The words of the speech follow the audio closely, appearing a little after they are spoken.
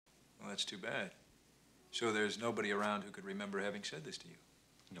that's too bad. So there's nobody around who could remember having said this to you?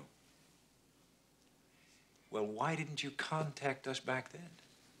 No. Well, why didn't you contact us back then?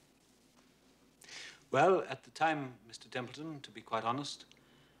 Well, at the time, Mr. Templeton, to be quite honest,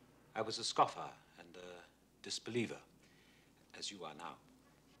 I was a scoffer and a disbeliever, as you are now.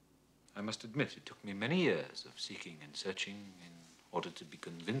 I must admit, it took me many years of seeking and searching in order to be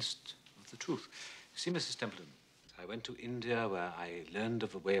convinced of the truth. You see, Mrs. Templeton, I went to India where I learned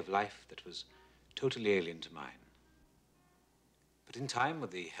of a way of life that was totally alien to mine. But in time, with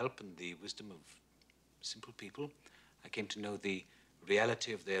the help and the wisdom of simple people, I came to know the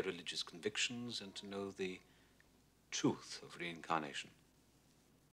reality of their religious convictions and to know the truth of reincarnation.